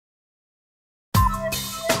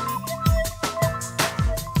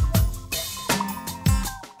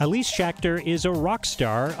Alyse Schachter is a rock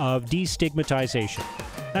star of destigmatization.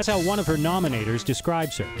 That's how one of her nominators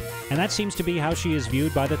describes her. And that seems to be how she is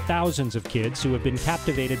viewed by the thousands of kids who have been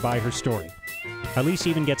captivated by her story. Alyse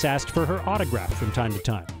even gets asked for her autograph from time to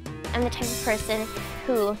time. I'm the type of person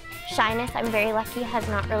who shyness, I'm very lucky, has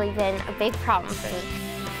not really been a big problem for me.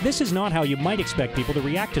 This is not how you might expect people to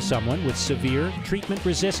react to someone with severe,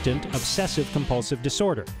 treatment-resistant, obsessive-compulsive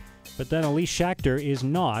disorder. But then Alyse Schachter is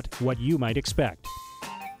not what you might expect.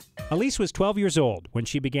 Alyse was 12 years old when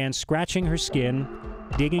she began scratching her skin,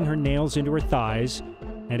 digging her nails into her thighs,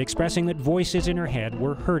 and expressing that voices in her head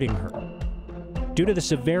were hurting her. Due to the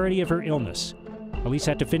severity of her illness, Alyse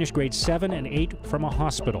had to finish grades 7 and 8 from a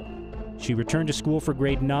hospital. She returned to school for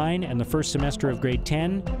grade 9 and the first semester of grade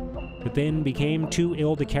 10, but then became too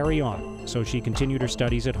ill to carry on, so she continued her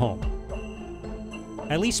studies at home.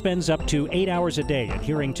 Alyse spends up to 8 hours a day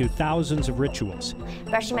adhering to thousands of rituals.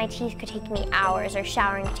 Brushing my teeth could take me hours, or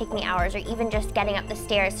showering could take me hours, or even just getting up the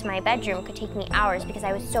stairs to my bedroom could take me hours because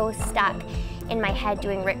I was so stuck in my head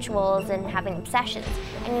doing rituals and having obsessions.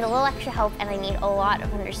 I need a little extra help, and I need a lot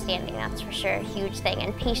of understanding, that's for sure, a huge thing,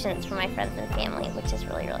 and patience from my friends and family, which is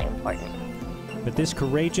really, really important. But this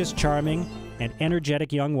courageous, charming, and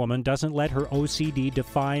energetic young woman doesn't let her OCD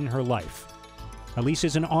define her life. Alyse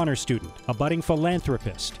is an honor student, a budding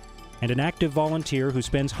philanthropist, and an active volunteer who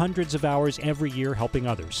spends hundreds of hours every year helping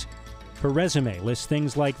others. Her resume lists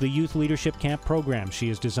things like the Youth Leadership Camp program she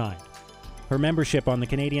has designed, her membership on the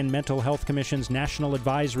Canadian Mental Health Commission's National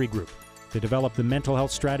Advisory Group to develop the mental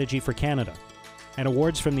health strategy for Canada, and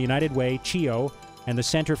awards from the United Way, CHEO, and the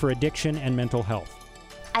Centre for Addiction and Mental Health.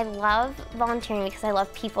 I love volunteering because I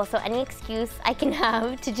love people, so any excuse I can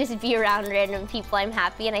have to just be around random people, I'm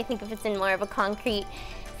happy. And I think if it's in more of a concrete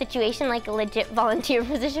situation, like a legit volunteer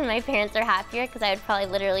position, my parents are happier because I would probably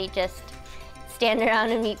literally just stand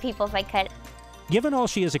around and meet people if I could. Given all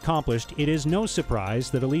she has accomplished, it is no surprise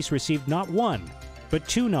that Alyse received not one, but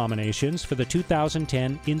 2 nominations for the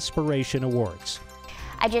 2010 Inspiration Awards.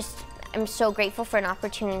 I'm so grateful for an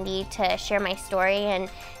opportunity to share my story and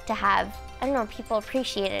to have, I don't know, people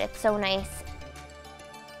appreciate it. It's so nice.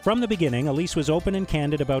 From the beginning, Alyse was open and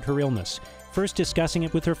candid about her illness, first discussing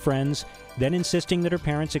it with her friends, then insisting that her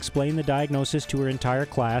parents explain the diagnosis to her entire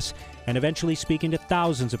class, and eventually speaking to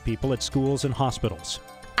thousands of people at schools and hospitals.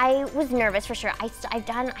 I was nervous for sure. I've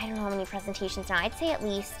done, I don't know how many presentations now, I'd say at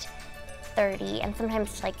least 30, and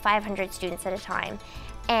sometimes like 500 students at a time.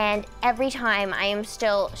 And every time I am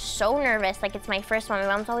still so nervous, like it's my first one. My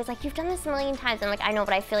mom's always like, you've done this a million times. I'm like, I know,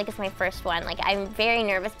 but I feel like it's my first one. Like, I'm very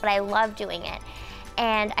nervous, but I love doing it.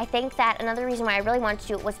 And I think that another reason why I really wanted to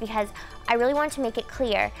do it was because I really wanted to make it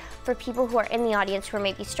clear for people who are in the audience who are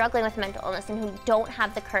maybe struggling with mental illness and who don't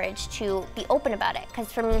have the courage to be open about it.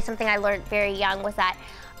 Because for me, something I learned very young was that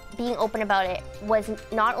being open about it was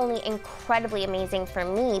not only incredibly amazing for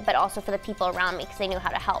me, but also for the people around me because they knew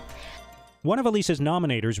how to help. One of Alyse's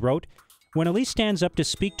nominators wrote, "When Alyse stands up to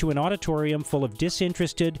speak to an auditorium full of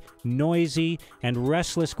disinterested, noisy, and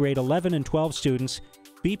restless grade 11 and 12 students,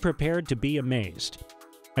 be prepared to be amazed."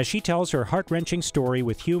 As she tells her heart-wrenching story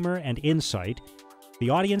with humor and insight, the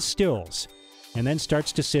audience stills and then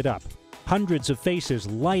starts to sit up. Hundreds of faces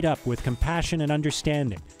light up with compassion and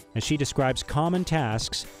understanding as she describes common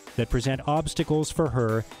tasks that present obstacles for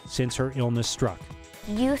her since her illness struck.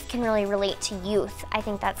 Youth can really relate to youth. I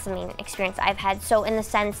think that's the main experience I've had. So in the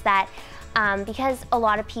sense that because a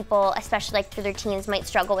lot of people, especially like through their teens, might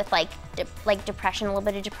struggle with like depression, a little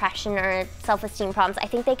bit of depression or self-esteem problems, I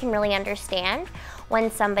think they can really understand when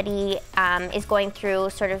somebody is going through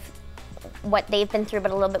sort of what they've been through, but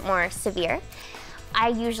a little bit more severe. I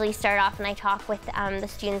usually start off and I talk with the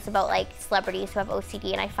students about like celebrities who have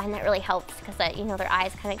OCD, and I find that really helps because you know, their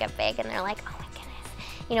eyes kind of get big and they're like, oh my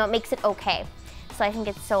goodness, you know, it makes it okay. So I think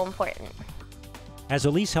it's so important. As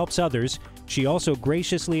Alyse helps others, she also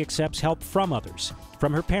graciously accepts help from others,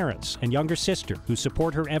 from her parents and younger sister who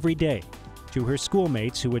support her every day, to her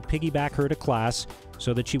schoolmates who would piggyback her to class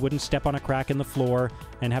so that she wouldn't step on a crack in the floor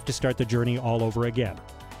and have to start the journey all over again.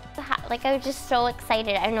 Like, I was just so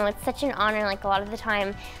excited. I know it's such an honor. Like, a lot of the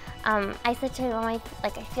time, I said to my mom, I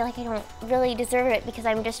feel like I don't really deserve it because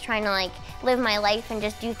I'm just trying to like live my life and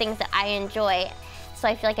just do things that I enjoy. So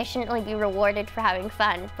I feel like I shouldn't really be rewarded for having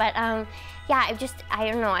fun. But yeah,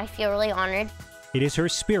 I don't know, I feel really honored. It is her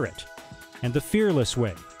spirit and the fearless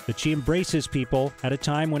way that she embraces people at a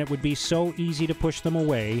time when it would be so easy to push them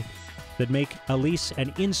away that make Alyse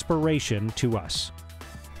an inspiration to us.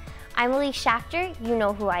 I'm Alyse Schachter, you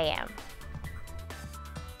know who I am.